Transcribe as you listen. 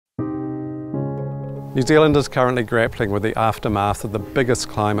New Zealand is currently grappling with the aftermath of the biggest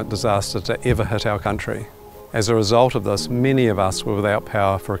climate disaster to ever hit our country. As a result of this, many of us were without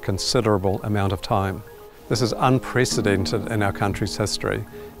power for a considerable amount of time. This is unprecedented in our country's history.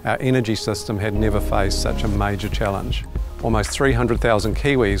 Our energy system had never faced such a major challenge. Almost 300,000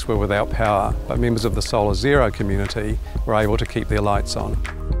 Kiwis were without power, but members of the solarZero community were able to keep their lights on.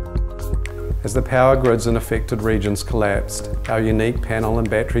 As the power grids in affected regions collapsed, our unique panel and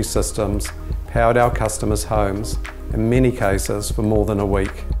battery systems powered our customers' homes, in many cases for more than a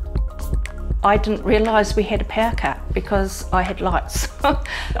week. I didn't realise we had a power cut because I had lights.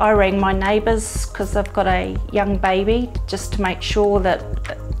 I rang my neighbours because they've got a young baby just to make sure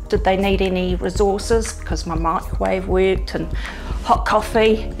that did they need any resources, because my microwave worked, and hot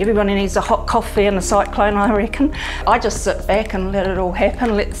coffee. Everybody needs a hot coffee and a cyclone, I reckon. I just sit back and let it all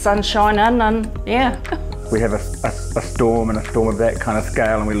happen, let the sun shine in, and yeah. We have a storm and a storm of that kind of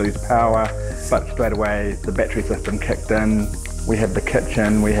scale and we lose power, but straight away the battery system kicked in. We have the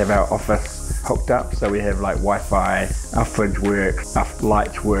kitchen, we have our office hooked up, so we have like Wi-Fi, our fridge works, our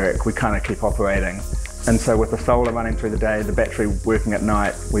lights work, we kind of keep operating. And so with the solar running through the day, the battery working at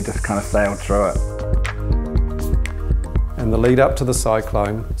night, we just kind of sailed through it. In the lead up to the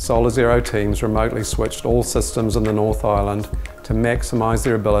cyclone, solarZero teams remotely switched all systems in the North Island to maximise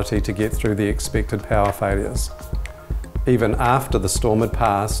their ability to get through the expected power failures. Even after the storm had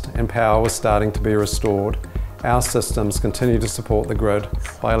passed and power was starting to be restored, our systems continue to support the grid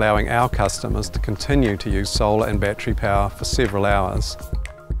by allowing our customers to continue to use solar and battery power for several hours.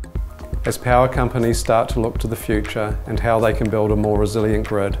 As power companies start to look to the future and how they can build a more resilient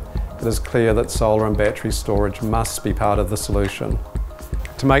grid, it is clear that solar and battery storage must be part of the solution.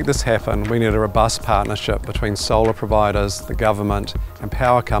 To make this happen, we need a robust partnership between solar providers, the government and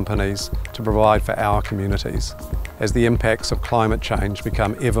power companies to provide for our communities, as the impacts of climate change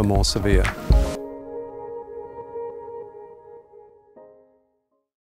become ever more severe.